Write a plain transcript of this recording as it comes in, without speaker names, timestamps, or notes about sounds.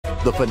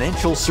the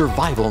Financial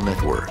Survival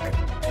Network.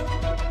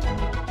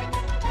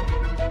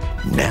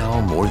 Now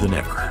more than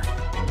ever.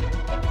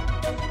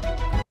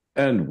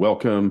 And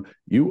welcome.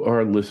 You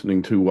are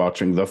listening to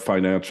watching the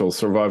Financial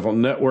Survival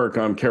Network.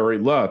 I'm Kerry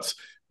Lutz.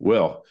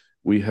 Well,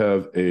 we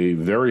have a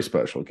very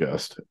special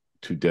guest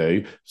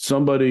today,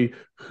 somebody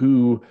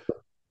who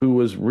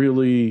was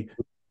really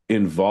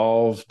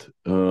involved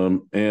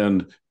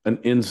and an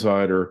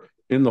insider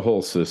in the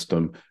whole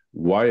system,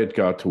 why it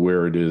got to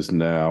where it is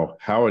now,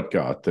 how it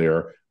got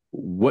there,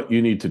 what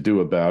you need to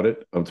do about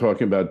it. I'm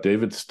talking about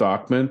David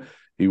Stockman.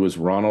 He was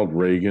Ronald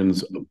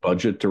Reagan's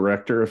budget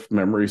director, if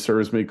memory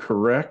serves me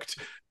correct.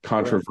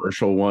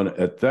 Controversial one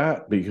at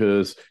that,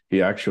 because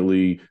he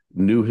actually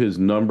knew his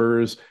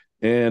numbers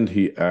and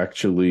he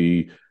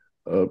actually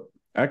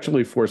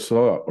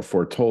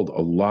foretold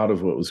a lot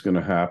of what was going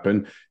to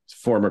happen. He's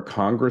a former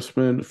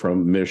congressman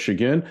from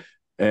Michigan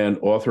and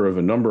author of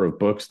a number of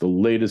books, the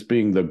latest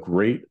being The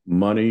Great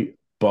Money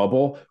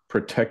Bubble,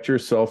 Protect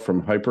Yourself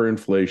from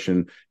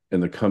Hyperinflation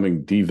and the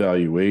Coming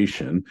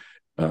Devaluation.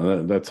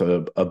 That's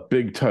a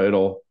big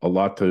title, a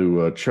lot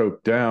to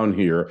choke down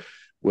here.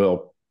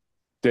 Well,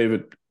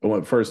 David,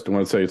 first I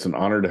want to say it's an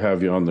honor to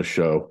have you on the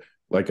show.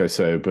 Like I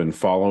say, I've been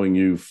following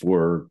you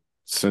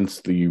since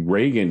the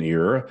Reagan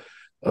era.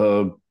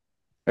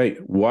 Hey,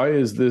 why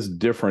is this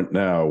different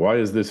now? Why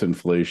is this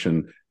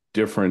inflation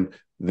different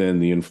than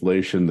the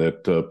inflation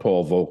that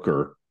Paul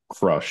Volcker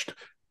crushed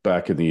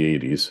back in the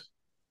 80s?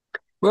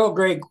 Well,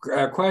 great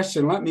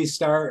question. Let me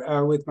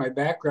start with my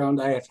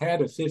background. I have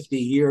had a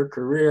 50-year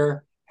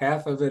career,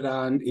 half of it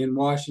in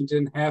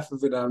Washington, half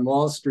of it on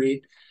Wall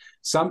Street.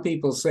 Some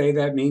people say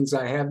that means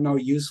I have no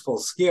useful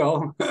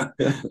skill.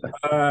 But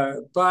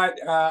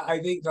I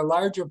think the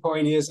larger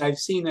point is I've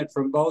seen it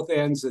from both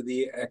ends of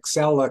the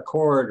Excella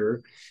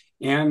corridor.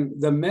 And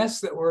the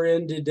mess that we're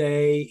in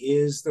today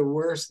is the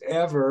worst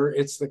ever.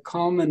 It's the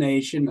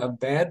culmination of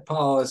bad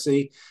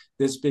policy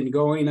that's been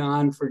going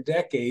on for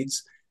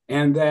decades,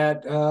 and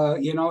that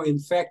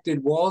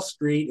infected Wall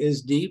Street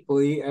as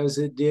deeply as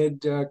it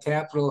did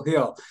Capitol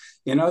Hill.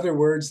 In other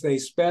words, they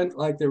spent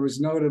like there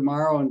was no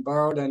tomorrow and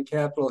borrowed on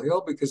Capitol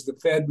Hill because the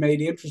Fed made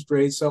interest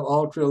rates so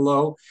ultra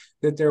low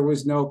that there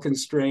was no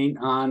constraint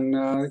on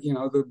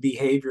the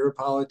behavior of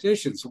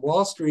politicians.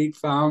 Wall Street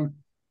found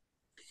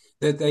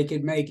that they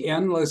could make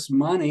endless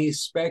money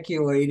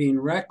speculating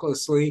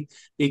recklessly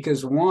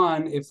because,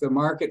 one, if the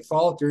market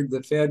faltered,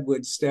 the Fed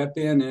would step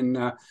in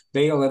and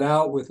bail it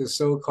out with a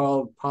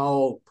so-called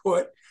Powell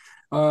put.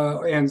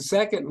 And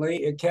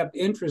secondly, it kept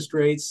interest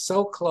rates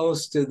so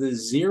close to the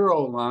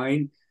zero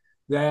line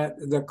that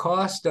the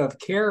cost of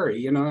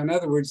carry, in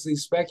other words,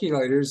 these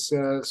speculators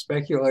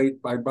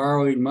speculate by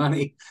borrowing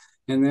money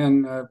and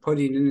then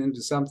putting it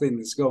into something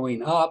that's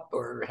going up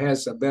or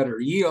has a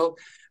better yield.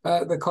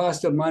 The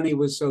cost of money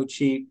was so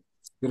cheap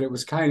that it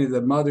was kind of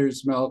the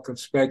mother's milk of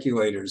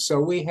speculators.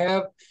 So we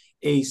have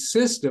a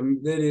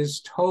system that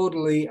is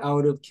totally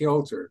out of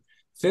kilter.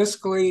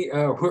 Fiscally,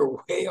 we're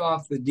way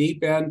off the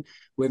deep end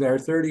with our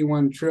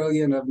 31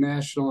 trillion of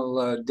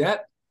national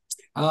debt.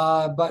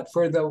 But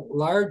for the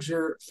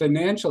larger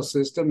financial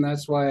system,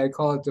 that's why I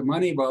call it the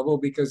money bubble,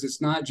 because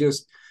it's not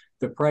just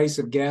the price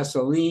of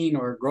gasoline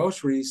or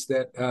groceries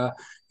that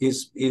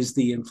is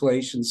the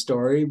inflation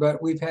story,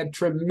 but we've had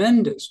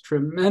tremendous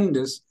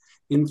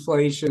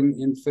inflation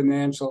in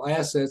financial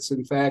assets.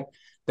 In fact,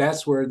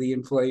 that's where the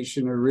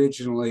inflation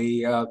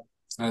originally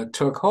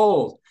took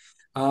hold.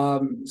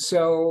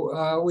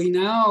 So we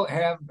now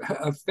have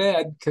a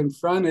Fed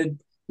confronted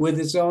with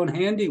its own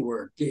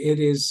handiwork. It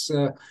is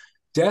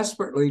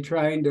desperately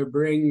trying to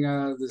bring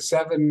the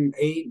 7,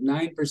 8,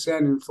 9%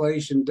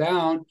 inflation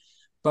down.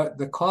 But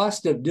the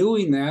cost of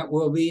doing that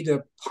will be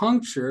to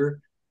puncture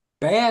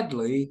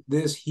badly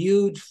this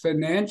huge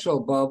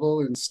financial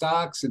bubble in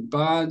stocks and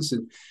bonds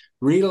and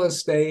real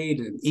estate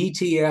and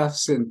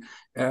ETFs and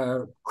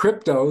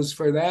cryptos,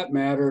 for that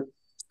matter,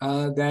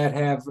 that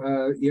have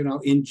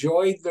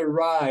enjoyed the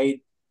ride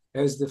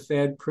as the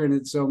Fed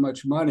printed so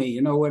much money.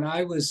 When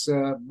I was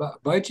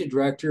budget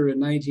director in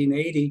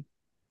 1980,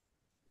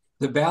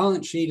 the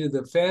balance sheet of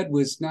the Fed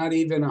was not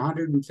even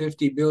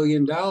 $150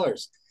 billion.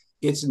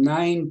 It's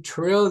 $9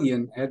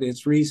 trillion at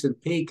its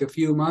recent peak a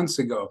few months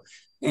ago.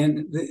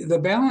 And the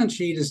balance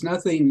sheet is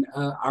nothing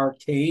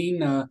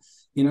arcane.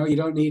 You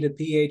don't need a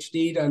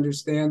PhD to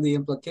understand the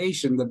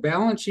implication. The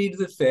balance sheet of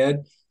the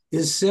Fed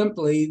is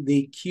simply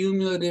the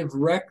cumulative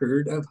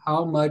record of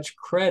how much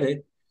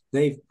credit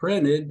they've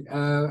printed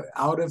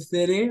out of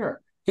thin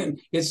air. And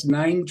it's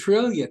 $9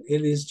 trillion.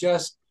 It has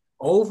just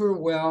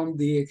overwhelmed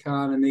the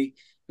economy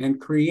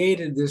and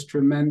created this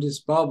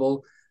tremendous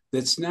bubble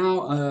that's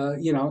now,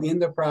 in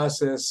the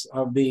process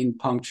of being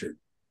punctured.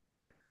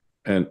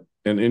 And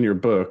in your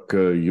book,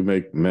 you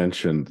make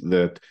mention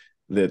that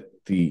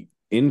the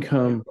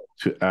income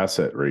to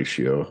asset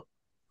ratio,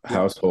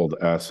 household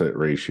asset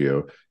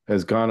ratio,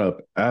 has gone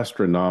up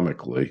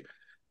astronomically,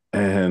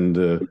 and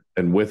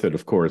with it,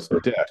 of course,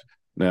 debt.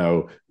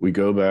 Now we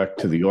go back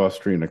to the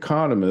Austrian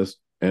economists,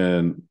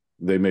 and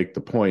they make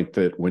the point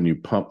that when you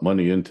pump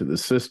money into the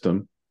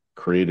system,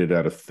 created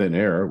out of thin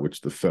air,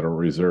 which the Federal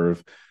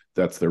Reserve,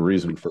 that's their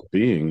reason for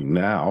being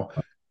now.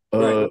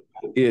 Right.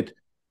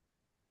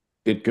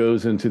 It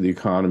goes into the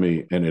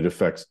economy and it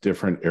affects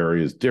different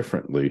areas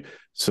differently.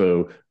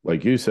 So,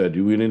 like you said,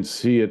 we didn't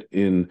see it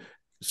in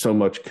so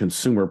much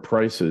consumer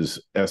prices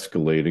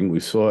escalating. We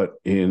saw it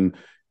in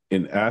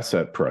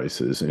asset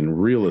prices, in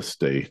real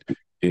estate,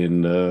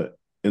 in the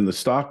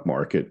stock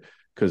market,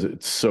 because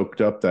it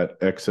soaked up that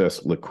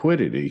excess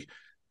liquidity.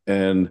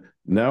 And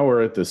now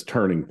we're at this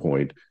turning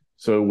point.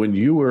 So when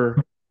you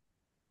were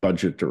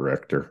budget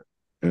director,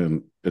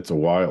 and it's a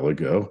while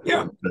ago,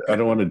 Yeah. I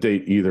don't want to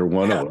date either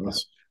one of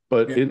us,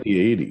 but in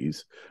the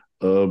 80s,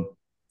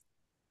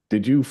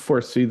 did you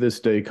foresee this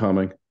day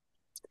coming?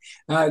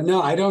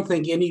 No, I don't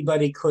think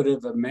anybody could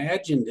have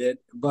imagined it.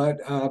 But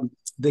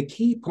the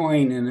key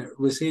point, and it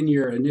was in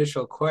your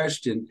initial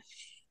question,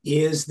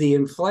 is the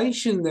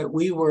inflation that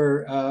we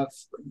were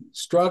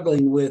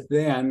struggling with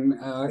then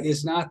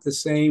is not the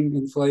same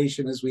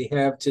inflation as we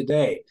have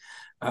today.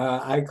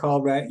 I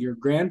call that your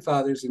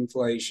grandfather's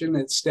inflation.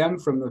 It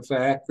stemmed from the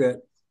fact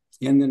that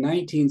in the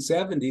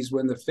 1970s,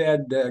 when the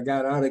Fed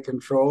got out of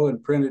control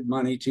and printed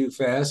money too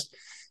fast,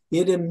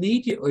 it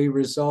immediately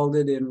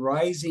resulted in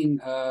rising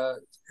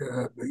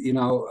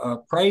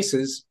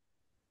prices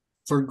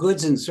for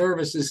goods and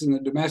services in the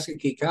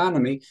domestic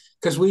economy,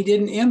 because we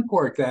didn't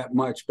import that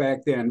much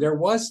back then. There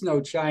was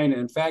no China.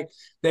 In fact,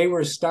 they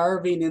were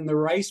starving in the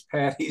rice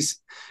paddies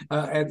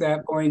at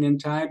that point in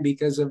time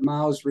because of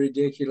Mao's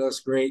ridiculous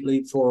Great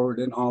Leap Forward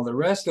and all the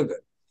rest of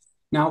it.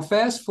 Now,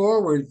 fast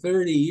forward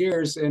 30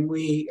 years and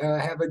we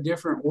have a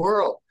different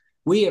world.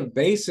 We have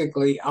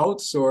basically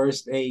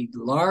outsourced a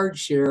large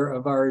share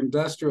of our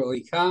industrial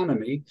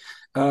economy.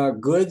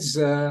 Merchandise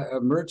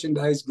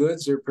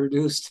goods are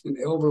produced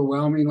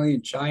overwhelmingly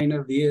in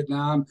China,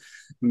 Vietnam,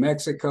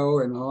 Mexico,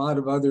 and a lot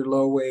of other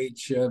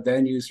low-wage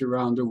venues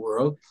around the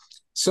world.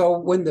 So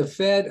when the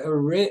Fed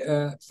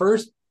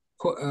first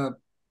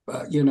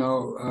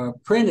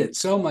printed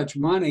so much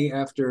money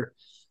after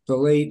the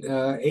late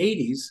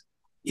 80s,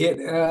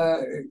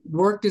 it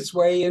worked its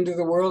way into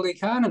the world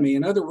economy.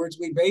 In other words,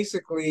 we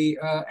basically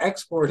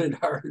exported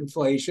our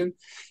inflation,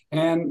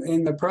 and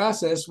in the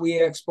process,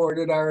 we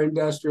exported our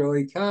industrial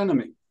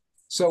economy.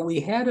 So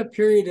we had a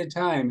period of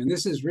time, and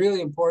this is really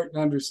important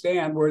to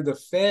understand, where the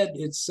Fed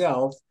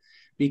itself,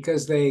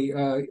 because they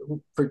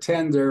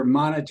pretend they're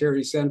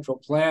monetary central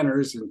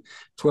planners and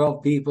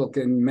 12 people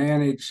can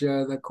manage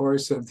the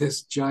course of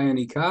this giant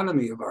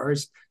economy of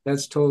ours.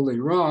 That's totally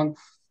wrong.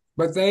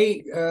 But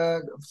they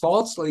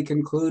falsely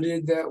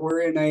concluded that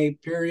we're in a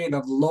period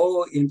of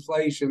low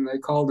inflation. They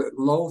called it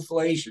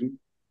lowflation,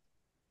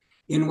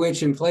 in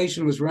which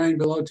inflation was running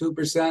below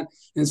 2%.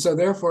 And so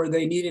therefore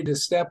they needed to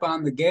step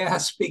on the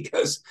gas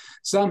because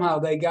somehow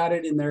they got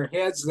it in their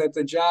heads that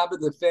the job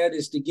of the Fed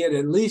is to get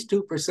at least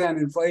 2%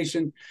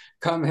 inflation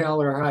come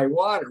hell or high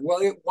water.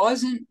 Well, it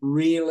wasn't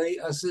really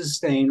a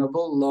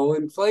sustainable low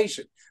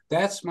inflation.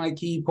 That's my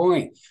key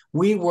point.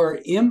 We were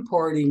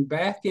importing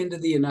back into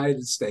the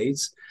United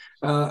States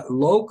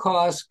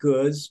low-cost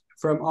goods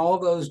from all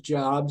those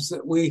jobs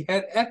that we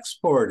had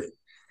exported.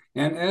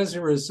 And as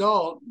a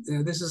result,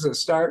 this is a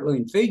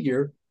startling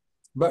figure,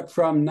 but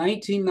from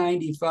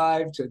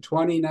 1995 to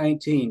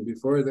 2019,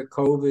 before the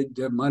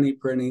COVID money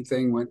printing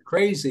thing went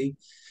crazy,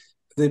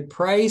 the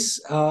price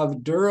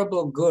of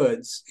durable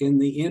goods in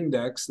the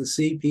index, the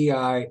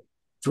CPI,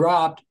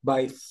 dropped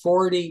by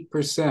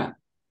 40%.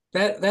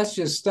 That's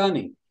just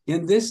stunning.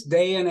 In this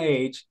day and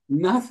age,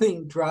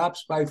 nothing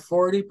drops by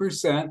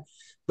 40%.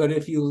 But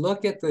if you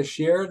look at the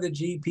share of the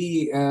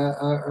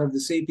of the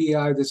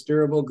CPI, this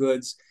durable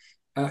goods,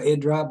 it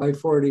dropped by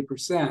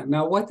 40%.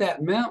 Now, what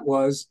that meant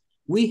was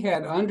we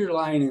had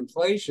underlying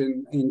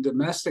inflation in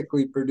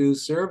domestically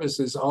produced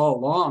services all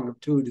along of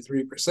 2 to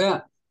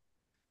 3%.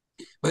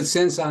 But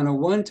since on a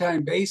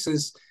one-time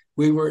basis,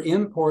 we were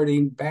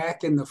importing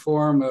back in the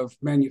form of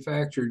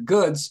manufactured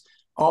goods,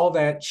 all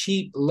that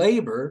cheap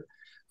labor,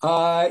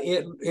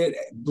 it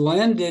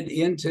blended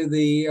into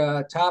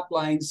the top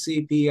line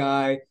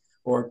CPI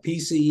or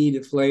PCE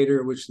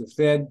deflator, which the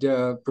Fed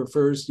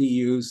prefers to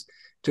use,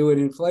 to an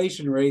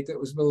inflation rate that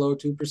was below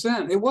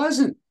 2%. It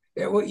wasn't.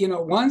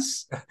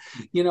 Once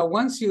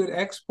you had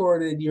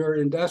exported your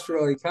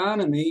industrial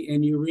economy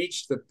and you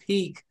reached the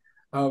peak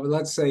of,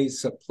 let's say,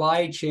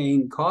 supply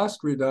chain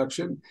cost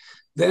reduction,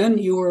 then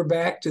you were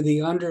back to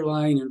the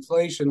underlying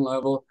inflation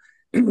level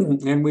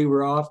and we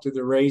were off to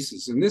the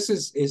races. And this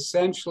is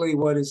essentially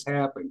what has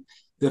happened.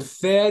 The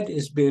Fed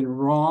has been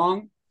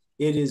wrong.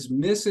 It has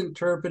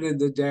misinterpreted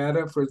the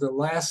data for the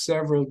last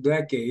several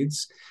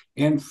decades.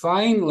 And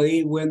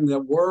finally, when the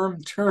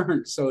worm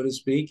turned, so to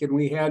speak, and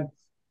we had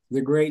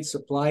the great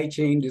supply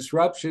chain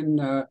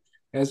disruption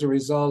as a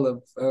result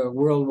of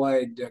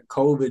worldwide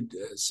COVID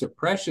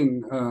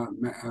suppression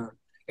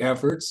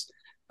efforts,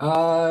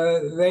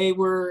 they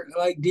were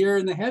like deer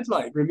in the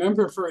headlight.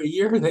 Remember, for a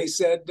year, they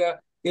said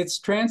it's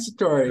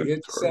transitory.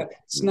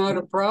 It's not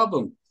a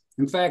problem.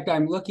 In fact,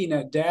 I'm looking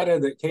at data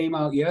that came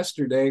out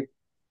yesterday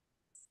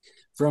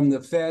from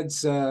the Fed's,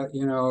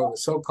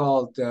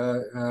 so-called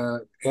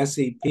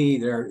SEP,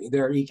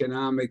 their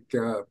economic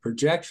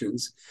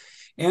projections.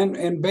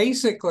 And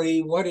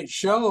basically what it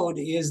showed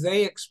is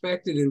they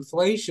expected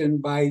inflation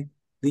by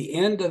the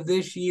end of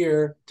this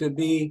year to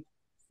be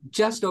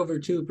just over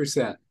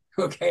 2%.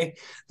 Okay,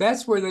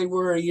 that's where they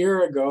were a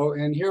year ago.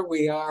 And here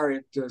we are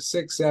at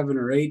 6, 7,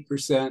 or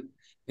 8%.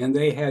 And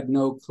they had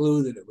no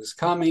clue that it was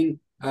coming.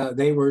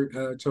 They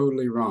were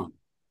totally wrong.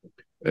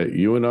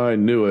 You and I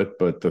knew it,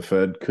 but the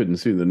Fed couldn't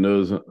see the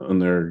nose on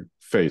their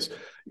face.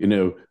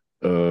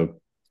 It's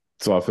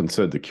often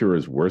said the cure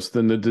is worse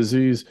than the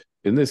disease.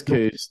 In this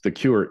case, the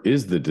cure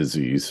is the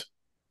disease.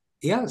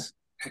 Yes,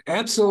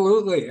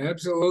 absolutely,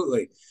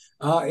 absolutely.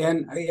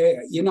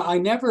 You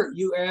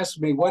asked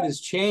me what has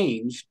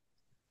changed.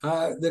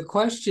 The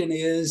question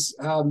is,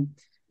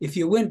 if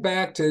you went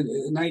back to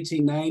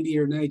 1990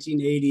 or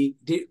 1980,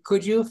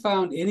 could you have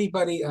found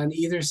anybody on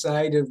either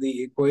side of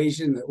the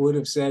equation that would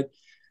have said,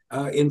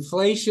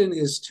 inflation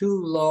is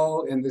too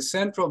low and the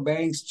central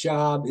bank's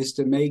job is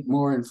to make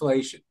more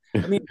inflation?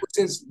 I mean,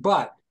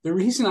 but the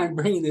reason I'm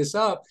bringing this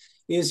up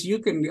is you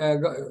can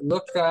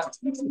look at,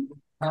 you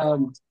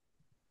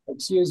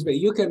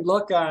can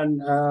look on,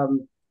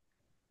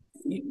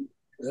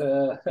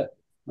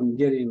 I'm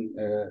getting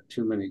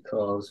too many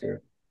calls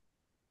here.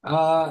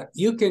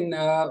 You can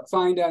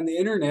find on the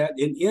internet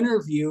an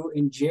interview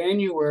in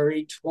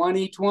January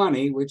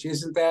 2020, which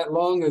isn't that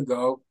long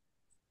ago,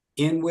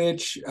 in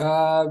which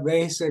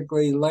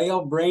basically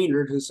Lael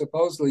Brainerd, who's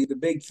supposedly the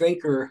big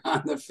thinker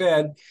on the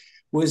Fed,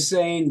 was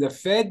saying the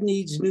Fed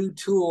needs new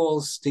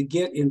tools to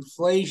get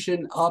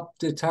inflation up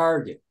to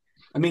target.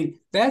 I mean,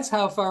 that's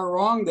how far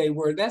wrong they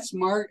were. That's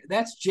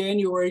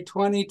January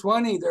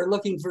 2020. They're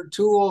looking for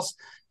tools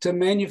to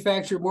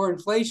manufacture more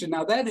inflation.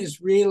 Now, that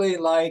is really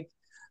like,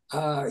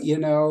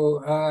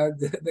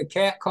 the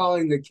cat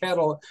calling the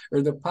kettle,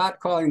 or the pot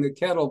calling the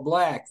kettle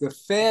black. The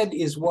Fed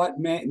is what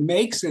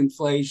makes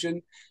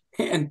inflation.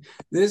 And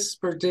this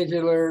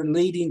particular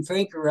leading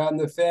thinker on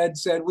the Fed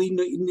said we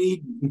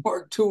need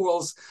more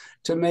tools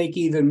to make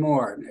even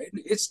more.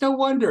 It's no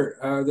wonder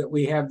that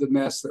we have the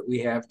mess that we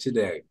have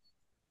today.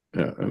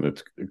 Yeah, and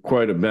it's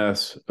quite a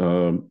mess.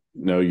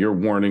 Now, your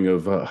warning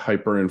of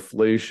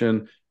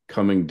hyperinflation,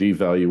 coming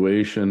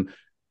devaluation.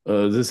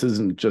 This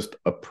isn't just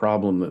a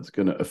problem that's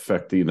going to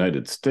affect the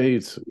United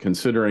States,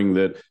 considering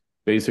that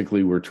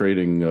basically we're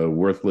trading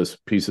worthless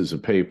pieces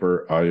of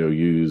paper,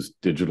 IOUs,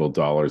 digital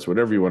dollars,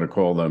 whatever you want to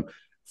call them,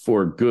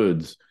 for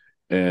goods.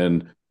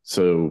 And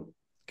so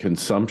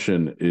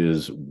consumption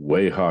is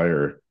way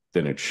higher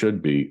than it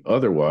should be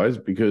otherwise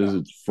because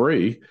it's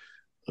free.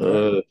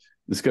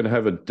 It's going to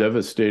have a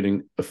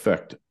devastating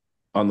effect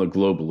on the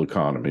global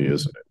economy,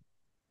 isn't it?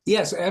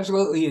 Yes,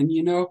 absolutely. And,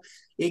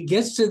 it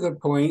gets to the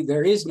point,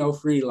 there is no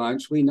free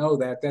lunch. We know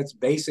that. That's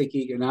basic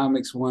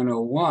economics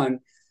 101.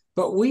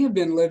 But we have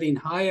been living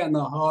high on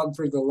the hog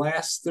for the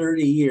last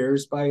 30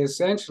 years by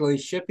essentially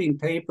shipping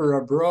paper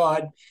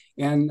abroad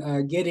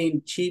and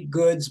getting cheap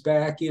goods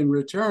back in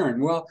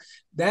return. Well,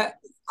 that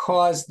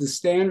caused the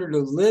standard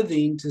of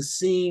living to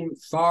seem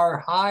far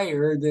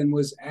higher than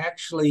was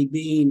actually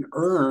being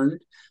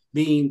earned,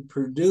 being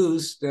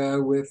produced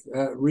with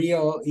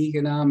real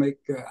economic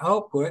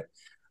output.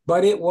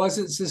 But it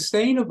wasn't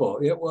sustainable.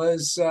 It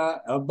was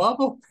a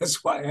bubble.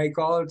 That's why I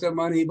call it a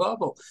money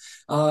bubble.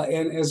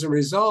 And as a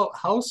result,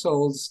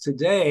 households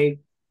today,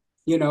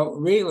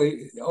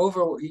 really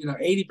over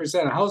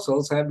 80% of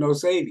households have no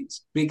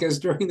savings, because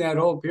during that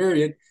whole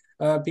period,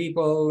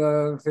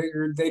 people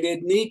figured they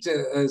didn't need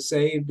to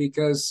save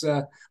because,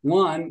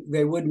 one,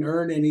 they wouldn't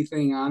earn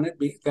anything on it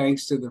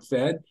thanks to the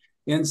Fed.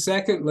 And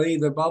secondly,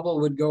 the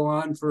bubble would go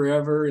on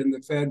forever and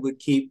the Fed would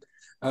keep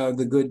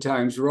the good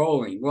times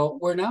rolling. Well,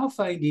 we're now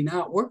finding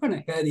out we're going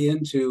to head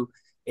into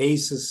a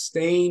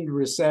sustained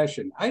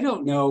recession. I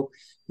don't know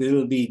that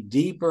it'll be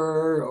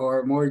deeper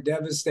or more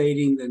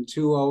devastating than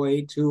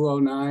 2008,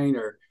 2009,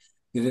 or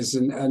it is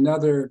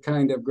another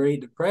kind of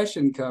Great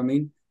Depression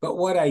coming. But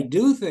what I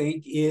do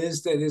think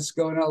is that it's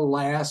going to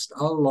last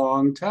a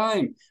long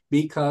time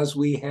because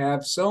we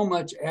have so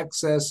much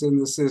excess in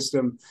the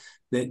system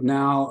that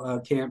now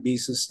can't be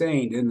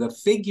sustained. And the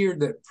figure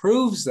that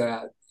proves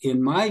that,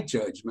 in my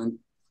judgment,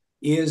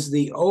 is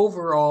the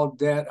overall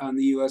debt on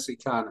the U.S.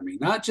 economy,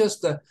 not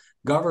just the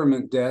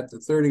government debt, the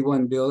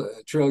 31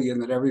 trillion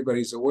that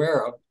everybody's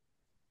aware of,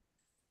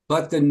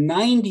 but the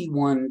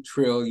 91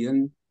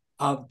 trillion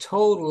of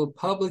total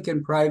public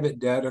and private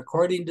debt,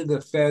 according to the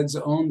Fed's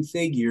own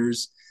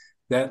figures,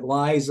 that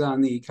lies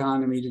on the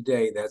economy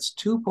today. That's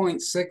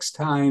 2.6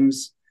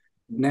 times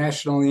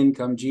national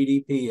income,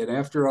 GDP. And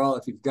after all,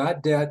 if you've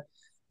got debt,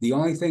 the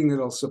only thing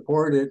that'll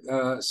support it,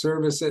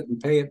 service it,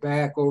 and pay it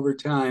back over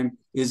time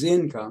is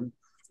income.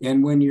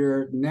 And when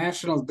your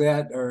national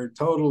debt or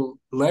total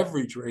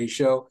leverage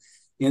ratio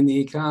in the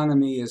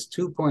economy is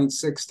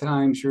 2.6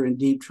 times, you're in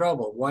deep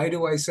trouble. Why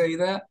do I say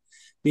that?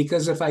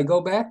 Because if I go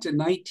back to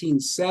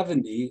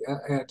 1970,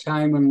 a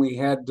time when we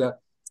had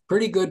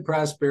pretty good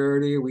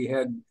prosperity, we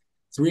had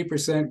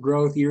 3%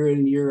 growth year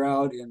in, year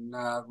out in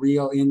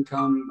real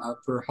income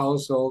per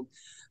household.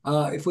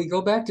 If we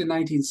go back to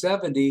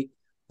 1970,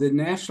 the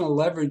national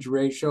leverage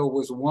ratio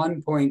was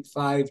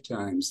 1.5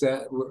 times.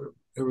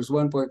 There was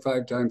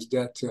 1.5 times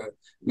debt to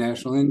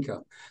national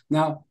income.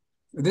 Now,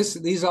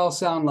 these all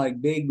sound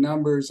like big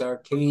numbers,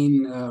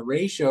 arcane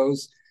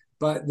ratios,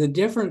 but the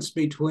difference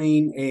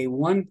between a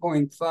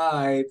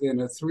 1.5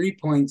 and a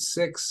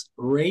 3.6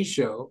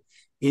 ratio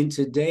in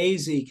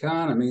today's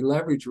economy,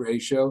 leverage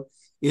ratio,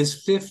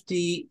 is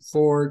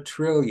 54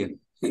 trillion.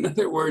 In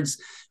other words,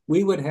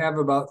 we would have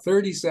about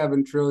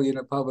 37 trillion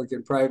of public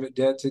and private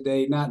debt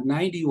today, not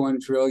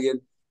 91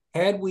 trillion,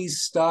 had we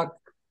stuck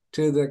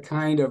to the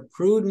kind of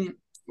prudent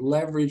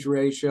leverage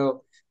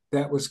ratio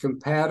that was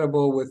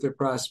compatible with the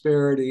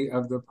prosperity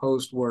of the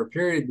post-war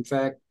period. In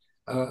fact,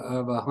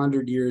 of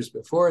 100 years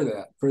before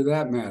that, for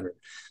that matter.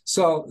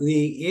 So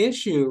the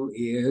issue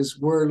is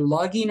we're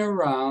lugging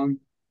around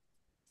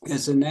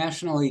as a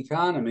national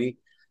economy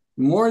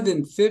more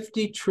than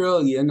 50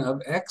 trillion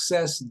of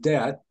excess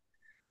debt,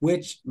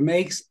 which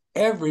makes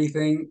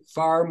everything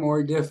far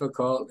more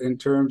difficult in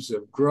terms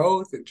of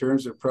growth, in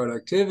terms of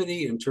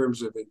productivity, in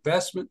terms of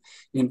investment,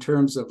 in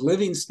terms of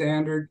living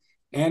standard,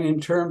 and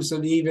in terms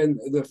of even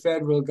the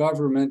federal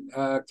government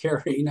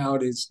carrying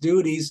out its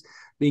duties,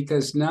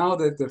 because now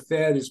that the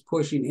Fed is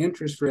pushing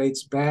interest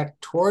rates back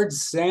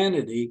towards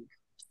sanity,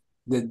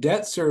 the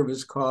debt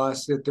service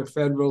cost at the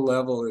federal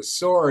level is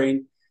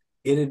soaring.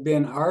 It had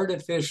been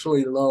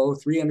artificially low,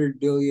 300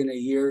 billion a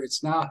year.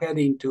 It's now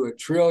heading to $1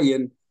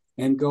 trillion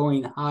and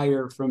going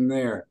higher from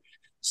there.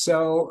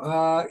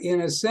 So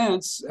in a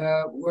sense,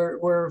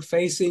 we're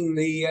facing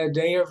the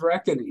day of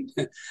reckoning.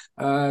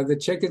 The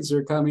chickens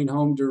are coming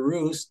home to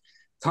roost.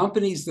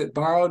 Companies that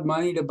borrowed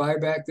money to buy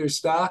back their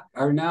stock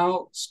are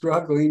now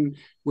struggling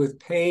with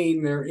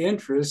paying their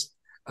interest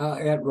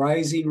at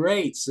rising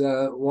rates.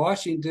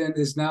 Washington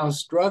is now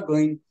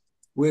struggling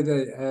with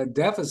a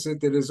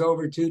deficit that is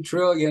over 2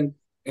 trillion,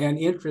 and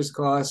interest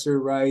costs are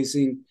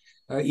rising,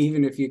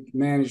 even if you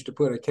manage to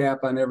put a cap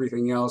on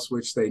everything else,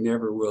 which they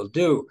never will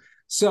do.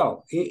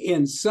 So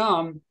in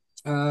sum,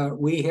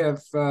 we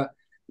have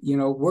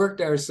worked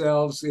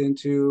ourselves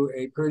into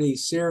a pretty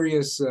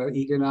serious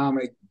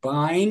economic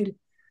bind.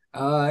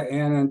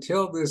 And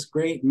until this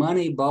great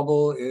money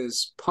bubble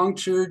is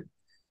punctured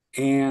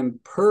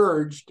and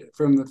purged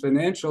from the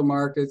financial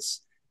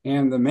markets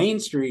and the Main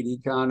Street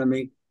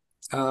economy,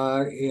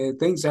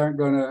 things aren't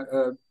going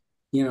to,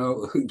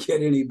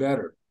 get any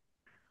better.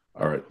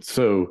 All right.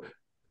 So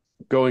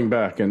going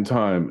back in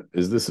time,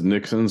 is this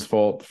Nixon's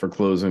fault for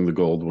closing the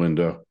gold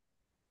window?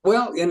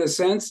 Well, in a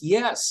sense,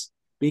 yes,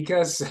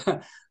 because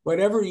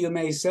whatever you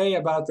may say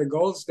about the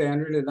gold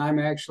standard, and I'm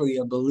actually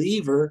a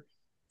believer,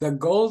 the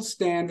gold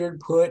standard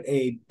put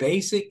a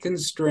basic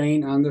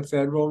constraint on the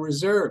Federal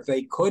Reserve.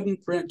 They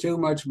couldn't print too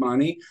much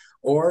money,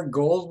 or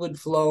gold would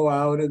flow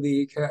out of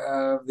the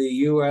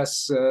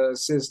U.S.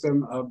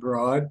 System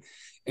abroad,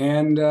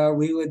 and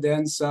we would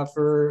then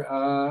suffer,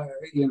 a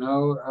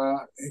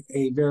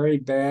very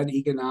bad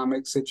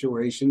economic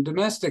situation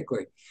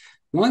domestically.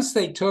 Once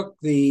they took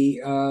the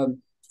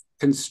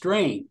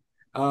constraint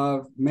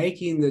of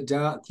keeping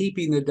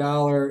the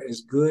dollar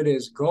as good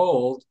as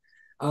gold,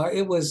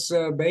 it was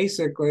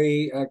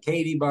basically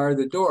Katie bar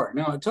the door.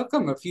 Now, it took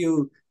them a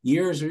few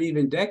years or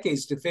even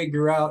decades to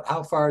figure out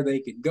how far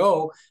they could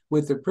go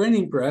with the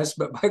printing press.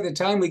 But by the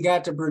time we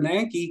got to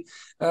Bernanke,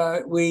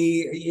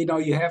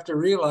 you have to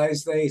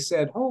realize they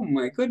said, oh,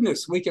 my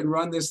goodness, we can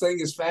run this thing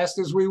as fast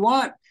as we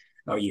want.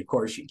 Oh, of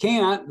course, you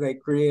can't. They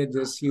created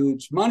this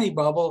huge money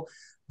bubble.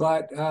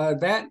 But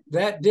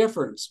that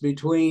difference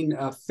between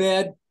a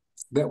Fed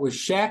that was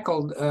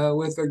shackled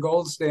with the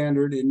gold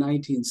standard in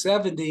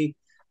 1970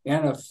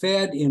 and a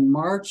Fed in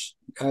March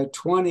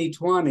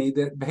 2020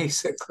 that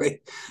basically,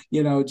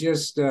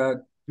 just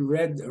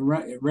ran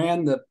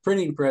the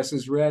printing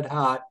presses red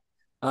hot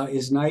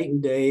is night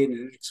and day. And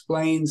it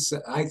explains,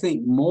 I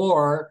think,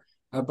 more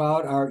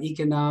about our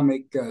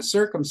economic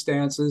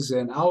circumstances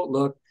and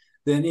outlook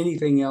than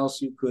anything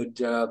else you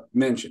could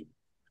mention.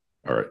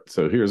 All right.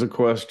 So here's a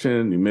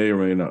question. You may or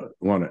may not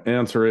want to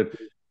answer it.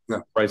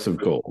 Yeah. Price of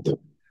gold.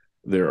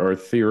 There are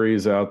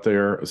theories out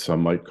there,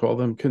 some might call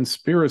them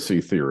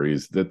conspiracy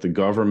theories, that the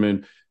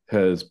government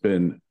has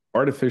been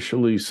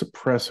artificially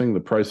suppressing the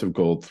price of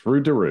gold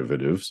through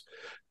derivatives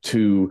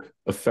to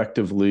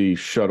effectively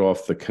shut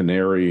off the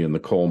canary in the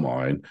coal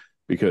mine.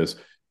 Because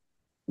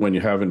when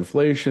you have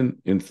inflation,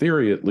 in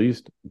theory at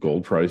least,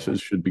 gold prices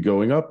should be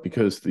going up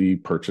because the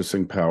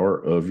purchasing power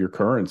of your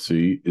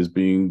currency is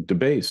being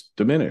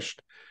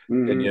diminished.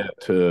 Mm-hmm. And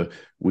yet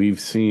we've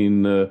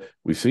seen the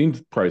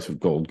price of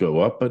gold go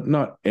up, but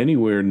not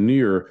anywhere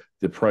near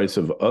the price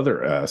of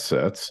other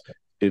assets.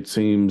 It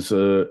seems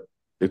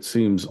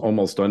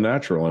almost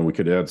unnatural, and we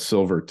could add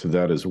silver to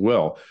that as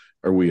well.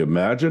 Are we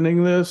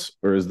imagining this,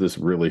 or is this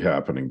really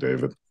happening,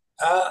 David?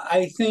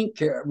 I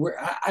think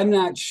I'm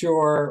not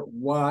sure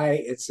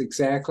why it's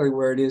exactly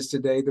where it is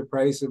today, the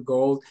price of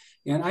gold.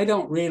 And I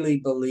don't really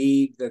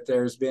believe that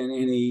there's been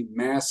any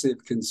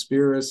massive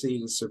conspiracy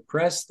to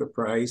suppress the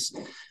price.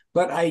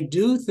 But I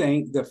do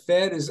think the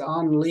Fed has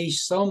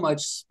unleashed so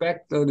much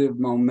speculative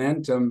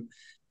momentum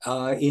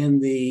in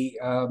the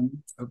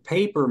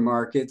paper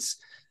markets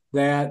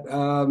that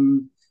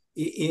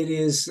it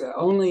is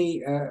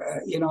only,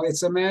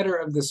 it's a matter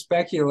of the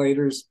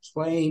speculators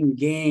playing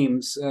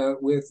games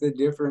with the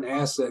different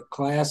asset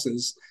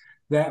classes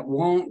that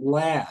won't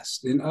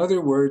last. In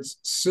other words,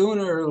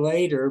 sooner or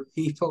later,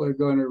 people are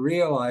going to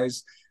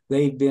realize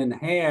they've been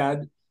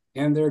had,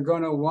 and they're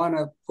going to want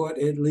to put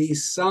at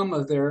least some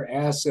of their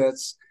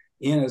assets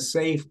in a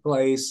safe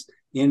place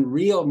in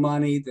real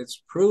money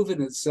that's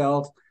proven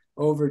itself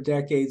over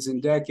decades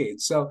and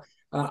decades. So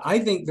I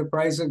think the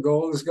price of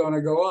gold is going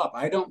to go up.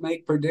 I don't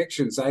make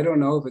predictions. I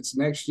don't know if it's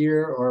next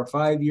year or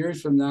 5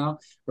 years from now,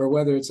 or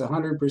whether it's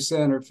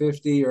 100% or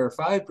 50 or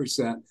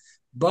 5%.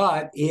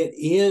 But it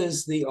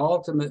is the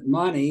ultimate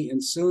money,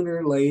 and sooner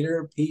or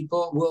later,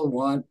 people will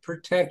want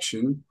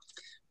protection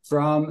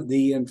from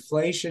the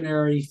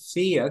inflationary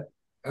fiat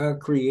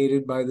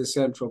created by the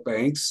central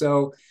banks.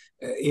 So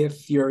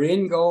if you're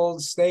in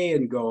gold, stay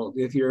in gold.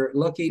 If you're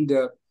looking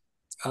to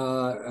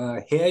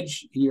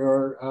hedge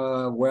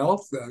your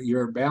wealth,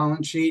 your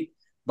balance sheet,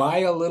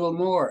 buy a little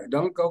more.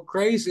 Don't go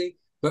crazy,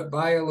 but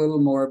buy a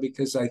little more,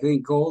 because I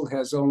think gold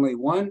has only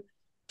one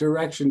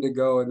direction to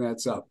go, and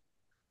that's up.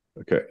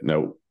 Okay.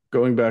 Now,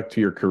 going back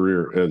to your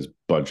career as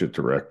budget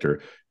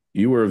director,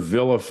 you were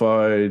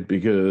vilified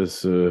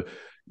because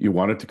you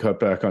wanted to cut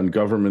back on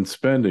government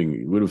spending.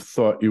 You would have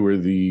thought you were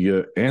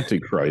the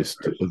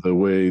Antichrist, the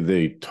way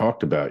they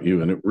talked about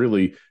you. And it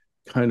really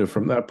kind of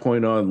from that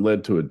point on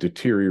led to a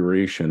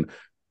deterioration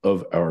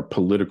of our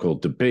political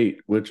debate,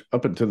 which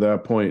up until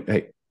that point,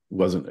 hey,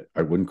 wasn't,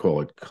 I wouldn't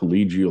call it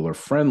collegial or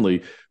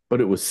friendly,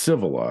 but it was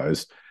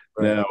civilized.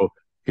 Right. Now,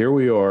 here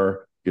we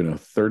are,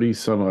 30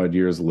 some odd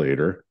years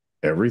later.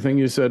 Everything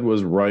you said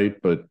was right,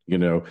 but,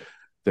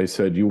 they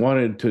said you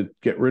wanted to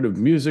get rid of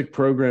music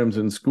programs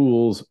in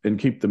schools and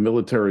keep the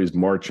military's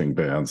marching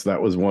bands. That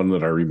was one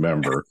that I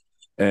remember.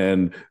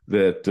 And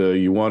that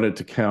you wanted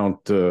to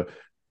count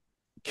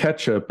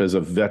ketchup as a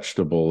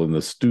vegetable in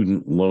the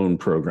student loan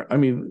program. I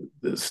mean,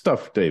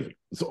 stuff, David,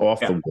 is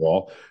off the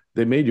wall.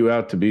 They made you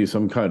out to be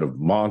some kind of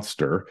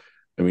monster.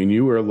 I mean,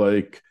 you were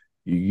like,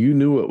 you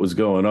knew what was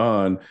going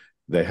on.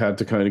 They had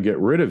to kind of get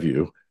rid of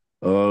you.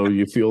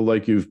 You feel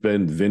like you've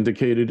been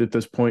vindicated at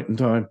this point in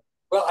time?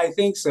 Well, I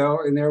think so.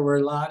 And there were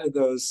a lot of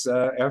those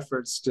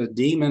efforts to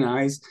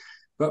demonize.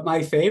 But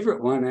my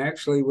favorite one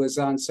actually was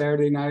on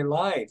Saturday Night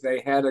Live.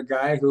 They had a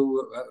guy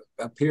who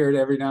appeared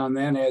every now and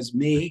then as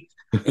me,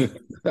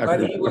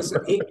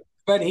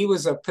 but he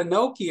was a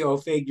Pinocchio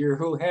figure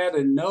who had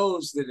a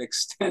nose that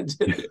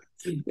extended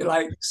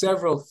like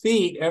several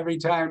feet every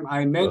time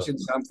I mentioned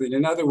something.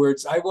 In other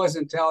words, I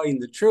wasn't telling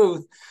the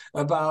truth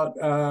about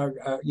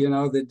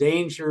the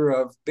danger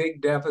of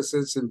big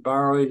deficits and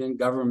borrowing and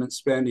government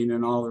spending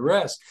and all the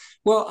rest.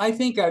 Well, I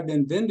think I've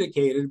been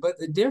vindicated, but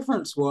the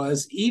difference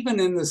was even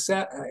in the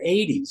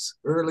 80s,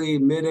 early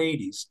mid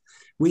 80s,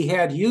 we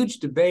had huge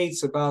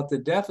debates about the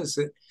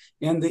deficit,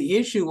 and the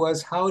issue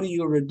was, how do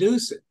you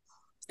reduce it?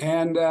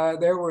 And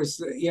there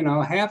was,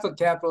 half of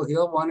Capitol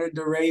Hill wanted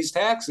to raise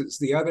taxes.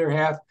 The other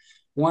half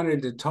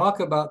wanted to talk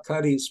about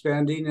cutting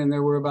spending, and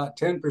there were about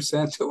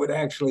 10% that would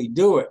actually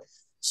do it.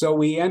 So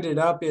we ended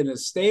up in a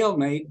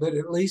stalemate, but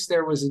at least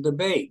there was a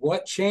debate.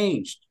 What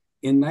changed?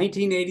 In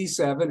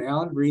 1987,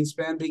 Alan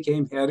Greenspan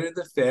became head of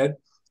the Fed.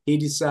 He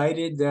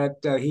decided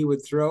that he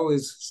would throw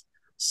his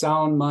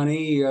sound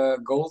money,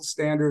 gold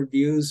standard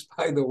views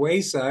by the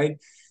wayside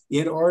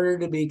in order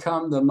to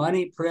become the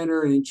money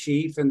printer in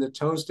chief and the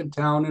toast of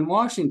town in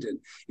Washington.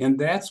 And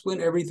that's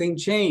when everything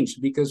changed,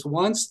 because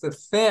once the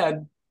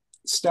Fed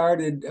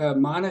started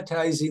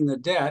monetizing the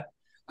debt,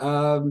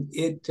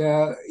 it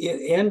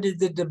ended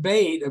the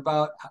debate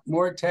about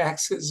more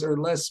taxes or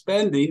less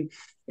spending,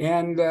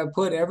 and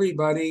put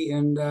everybody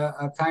in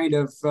a kind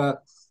of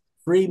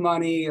free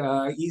money,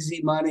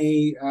 easy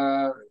money,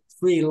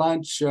 free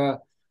lunch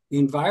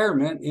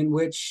environment in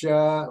which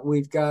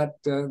we've got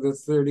the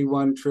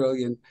 31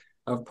 trillion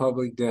of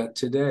public debt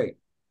today.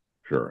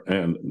 Sure.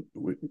 And,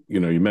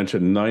 you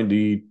mentioned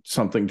 90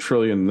 something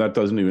trillion. That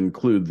doesn't even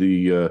include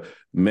the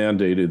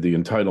mandated, the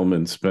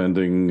entitlement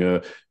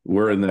spending.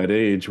 We're in that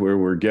age where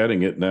we're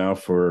getting it now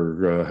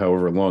for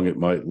however long it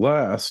might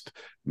last,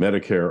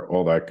 Medicare,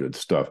 all that good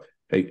stuff.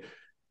 Hey,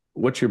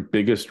 what's your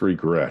biggest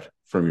regret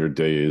from your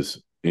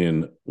days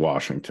in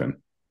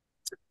Washington?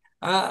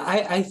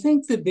 I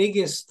think the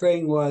biggest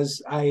thing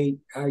was I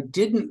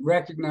didn't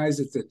recognize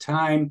at the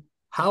time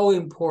how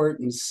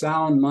important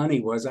sound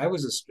money was. I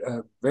was a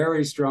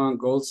very strong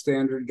gold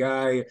standard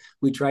guy.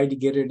 We tried to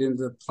get it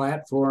into the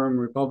platform,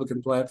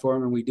 Republican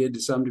platform, and we did to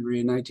some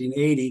degree in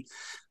 1980.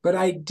 But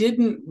I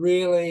didn't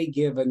really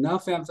give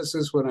enough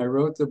emphasis when I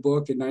wrote the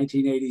book in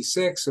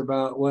 1986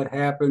 about what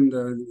happened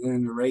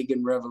in the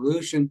Reagan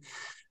Revolution.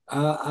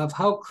 of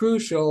how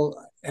crucial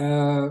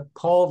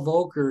Paul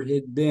Volcker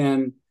had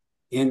been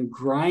in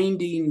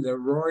grinding the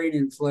roaring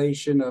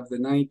inflation of the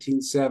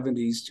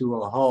 1970s to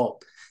a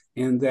halt.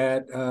 And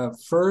that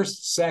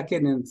first,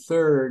 second, and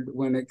third,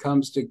 when it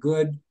comes to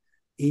good,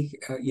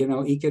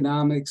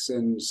 economics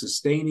and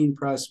sustaining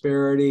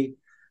prosperity,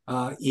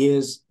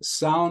 is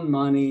sound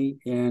money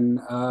and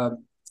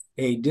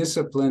a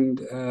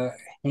disciplined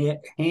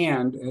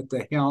hand at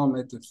the helm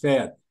at the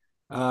Fed.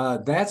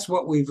 That's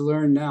what we've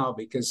learned now,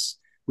 because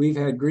we've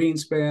had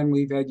Greenspan,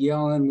 we've had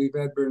Yellen, we've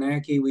had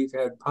Bernanke, we've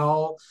had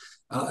Powell.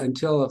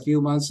 Until a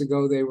few months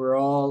ago, they were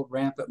all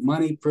rampant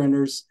money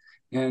printers,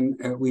 and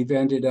we've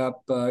ended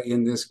up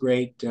in this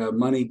great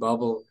money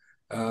bubble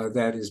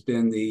that has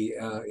been the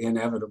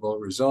inevitable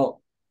result.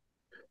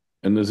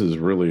 And this is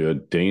really a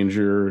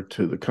danger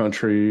to the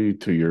country,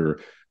 to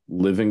your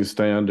living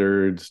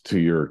standards, to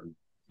your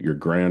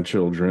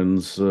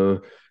grandchildren's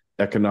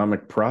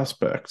economic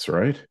prospects,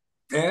 right?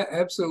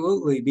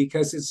 Absolutely,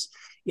 because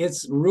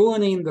it's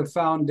ruining the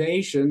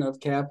foundation of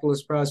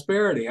capitalist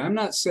prosperity. I'm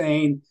not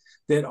saying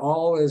that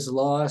all is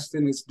lost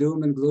and it's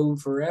doom and gloom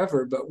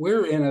forever, but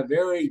we're in a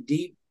very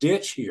deep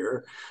ditch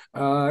here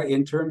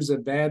in terms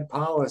of bad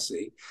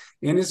policy.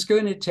 And it's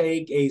going to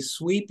take a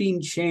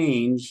sweeping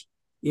change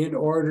in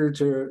order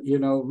to,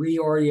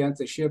 reorient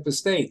the ship of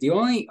state. The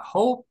only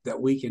hope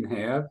that we can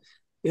have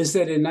is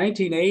that in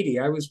 1980,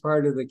 I was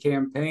part of the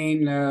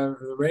campaign, the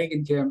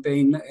Reagan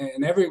campaign,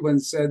 and everyone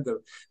said,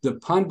 the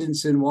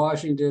pundits in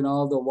Washington,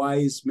 all the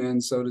wise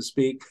men, so to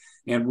speak,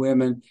 and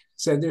women,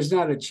 said there's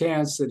not a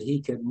chance that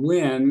he could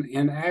win.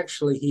 And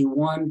actually, he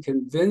won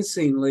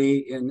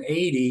convincingly in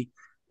 80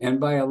 and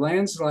by a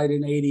landslide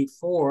in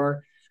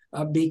 84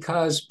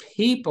 because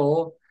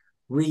people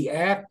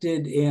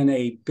reacted in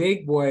a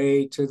big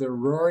way to the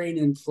roaring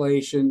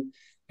inflation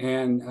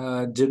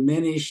and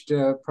diminished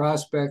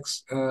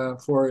prospects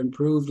for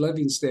improved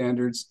living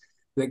standards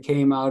that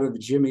came out of the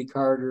Jimmy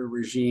Carter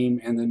regime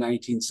in the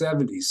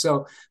 1970s.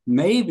 So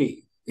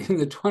maybe in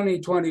the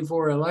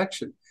 2024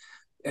 election,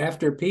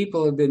 after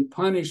people have been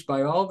punished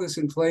by all this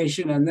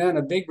inflation and then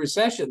a big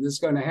recession that's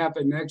going to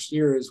happen next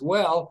year as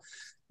well,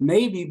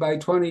 maybe by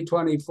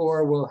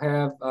 2024 we'll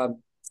have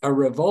a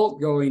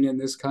revolt going in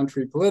this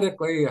country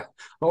politically.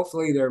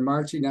 Hopefully they're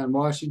marching on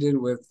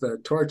Washington with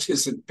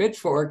torches and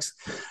pitchforks,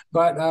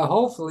 but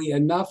hopefully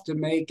enough to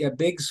make a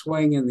big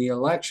swing in the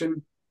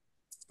election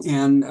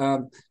and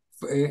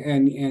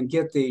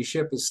get the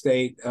ship of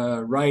state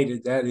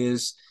righted. That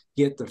is,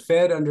 get the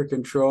Fed under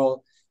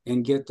control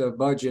and get the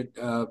budget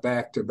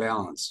back to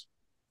balance.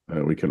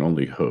 We can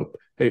only hope.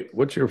 Hey,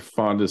 what's your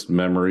fondest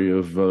memory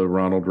of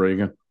Ronald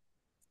Reagan?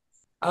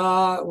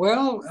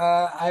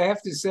 I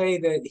have to say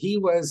that he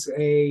was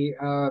a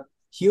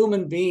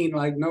human being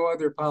like no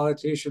other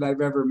politician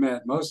I've ever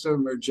met. Most of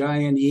them are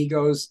giant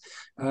egos.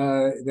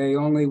 They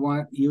only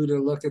want you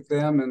to look at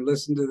them and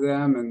listen to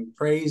them and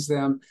praise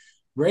them.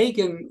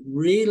 Reagan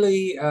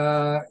really,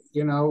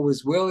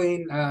 was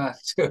willing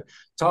to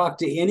talk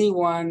to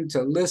anyone,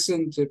 to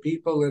listen to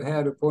people that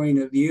had a point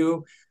of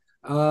view.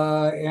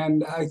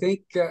 And I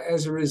think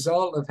as a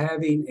result of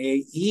having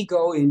an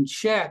ego in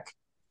check,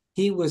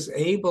 he was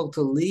able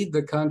to lead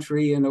the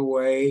country in a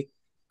way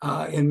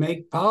and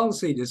make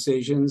policy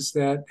decisions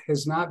that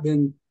has not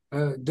been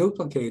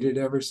duplicated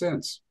ever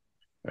since.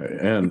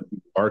 And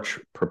arch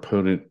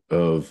proponent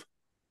of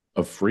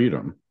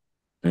freedom,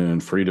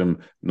 and freedom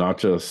not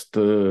just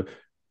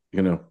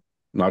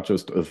not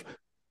just of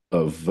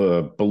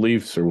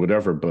beliefs or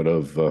whatever, but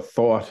of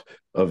thought,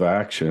 of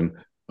action,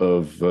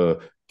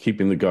 of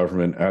keeping the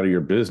government out of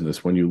your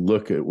business. When you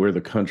look at where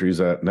the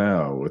country's at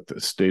now with the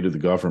state of the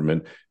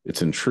government,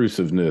 its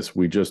intrusiveness,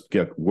 we just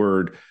get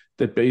word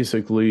that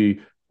basically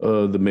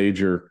the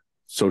major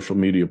social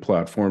media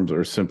platforms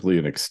are simply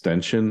an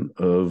extension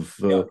of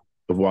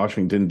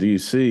Washington,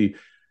 D.C.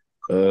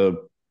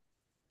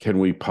 Can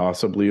we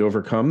possibly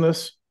overcome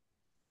this?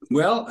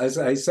 Well, as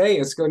I say,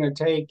 it's going to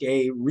take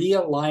a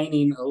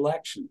realigning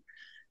election,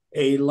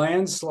 a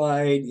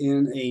landslide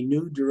in a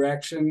new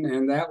direction,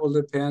 and that will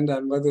depend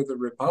on whether the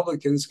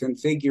Republicans can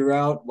figure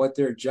out what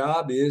their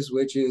job is,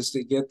 which is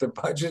to get the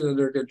budget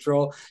under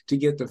control, to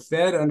get the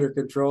Fed under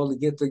control, to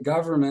get the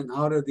government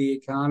out of the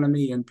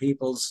economy and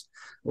people's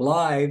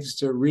lives,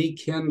 to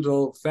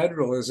rekindle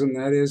federalism.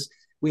 That is,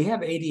 we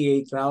have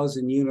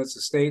 88,000 units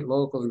of state,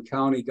 local, and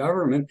county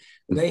government.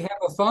 They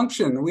have a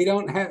function. We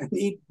don't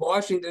need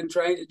Washington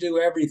trying to do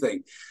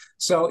everything.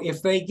 So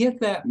if they get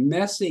that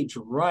message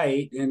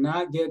right and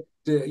not get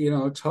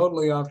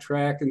totally off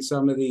track in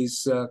some of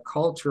these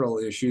cultural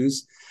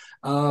issues,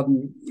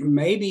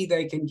 maybe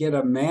they can get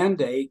a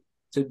mandate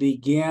to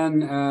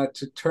begin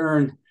to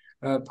turn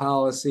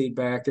policy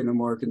back in a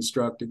more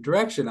constructive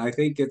direction. I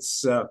think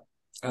it's a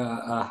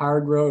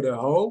hard road to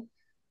hoe,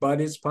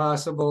 but it's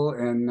possible,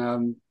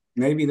 and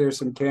maybe there's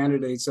some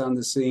candidates on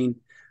the scene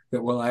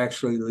that will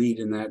actually lead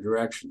in that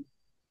direction.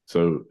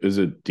 So is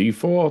it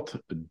default,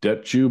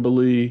 debt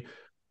jubilee?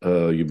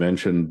 You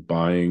mentioned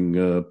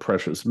buying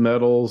precious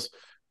metals.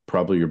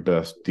 probably your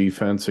best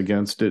defense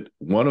against it.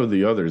 One or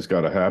the other has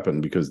got to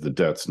happen because the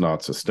debt's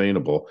not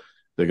sustainable.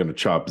 They're going to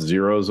chop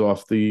zeros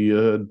off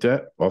the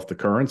debt, off the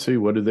currency.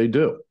 What do they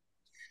do?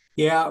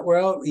 Yeah,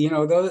 well,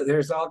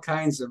 there's all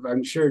kinds of,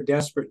 I'm sure,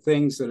 desperate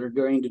things that are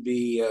going to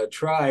be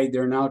tried.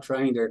 They're now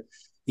trying to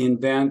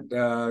invent,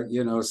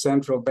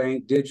 central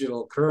bank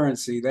digital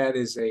currency. That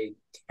is a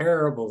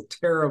terrible,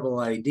 terrible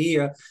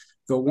idea.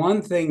 The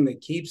one thing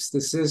that keeps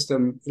the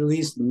system at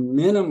least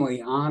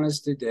minimally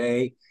honest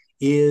today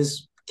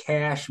is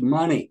cash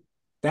money.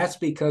 That's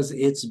because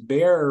it's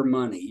bearer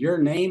money. Your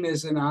name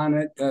isn't on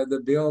it.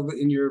 The bill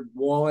in your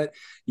wallet,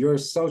 your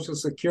social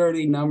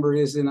security number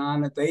isn't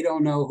on it. They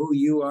don't know who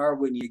you are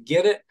when you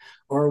get it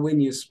or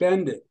when you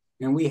spend it.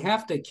 And we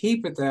have to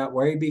keep it that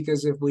way,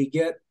 because if we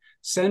get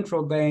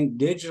central bank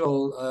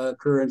digital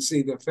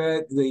currency,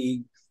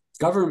 the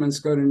government's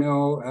going to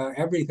know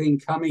everything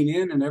coming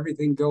in and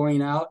everything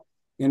going out,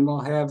 and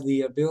will have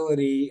the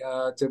ability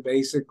to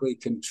basically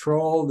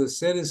control the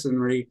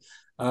citizenry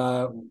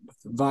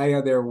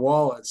via their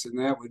wallets. And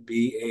that would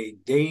be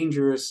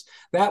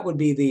that would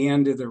be the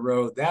end of the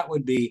road. That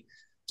would be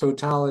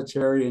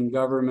totalitarian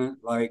government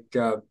like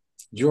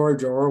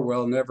George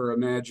Orwell never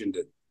imagined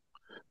it.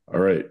 All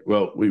right.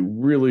 Well, we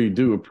really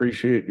do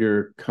appreciate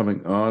your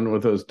coming on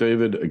with us,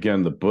 David.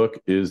 Again, the book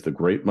is The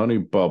Great Money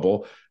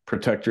Bubble.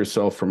 Protect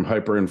yourself from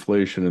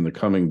hyperinflation and the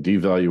coming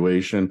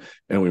devaluation.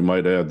 And we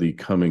might add the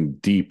coming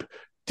deep,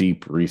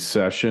 deep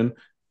recession.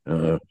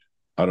 I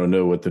don't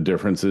know what the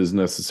difference is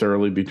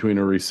necessarily between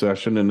a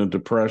recession and a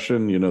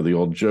depression. The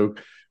old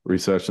joke,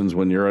 recessions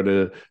when you're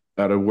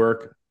out of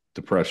work,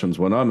 depressions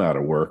when I'm out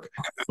of work.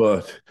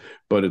 But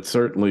it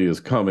certainly is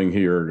coming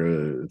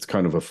here. It's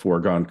kind of a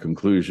foregone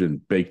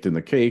conclusion, baked in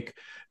the cake.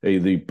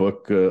 The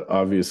book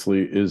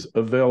obviously is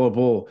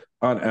available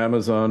on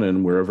Amazon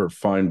and wherever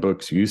fine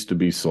books used to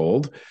be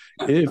sold.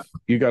 If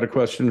you got a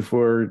question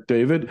for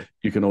David,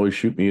 you can always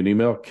shoot me an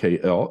email,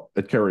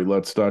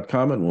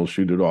 kl@kerrylutz.com, and we'll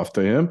shoot it off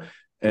to him.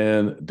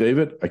 And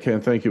David, I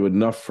can't thank you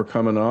enough for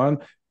coming on.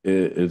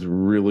 It's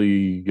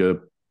really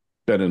been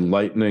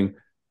enlightening,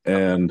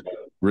 and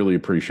really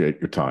appreciate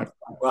your time.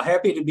 Well,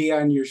 happy to be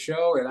on your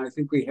show. And I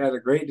think we had a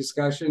great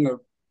discussion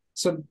of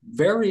some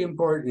very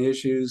important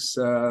issues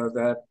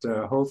that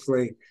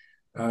hopefully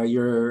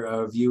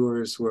your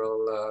viewers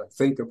will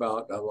think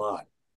about a lot.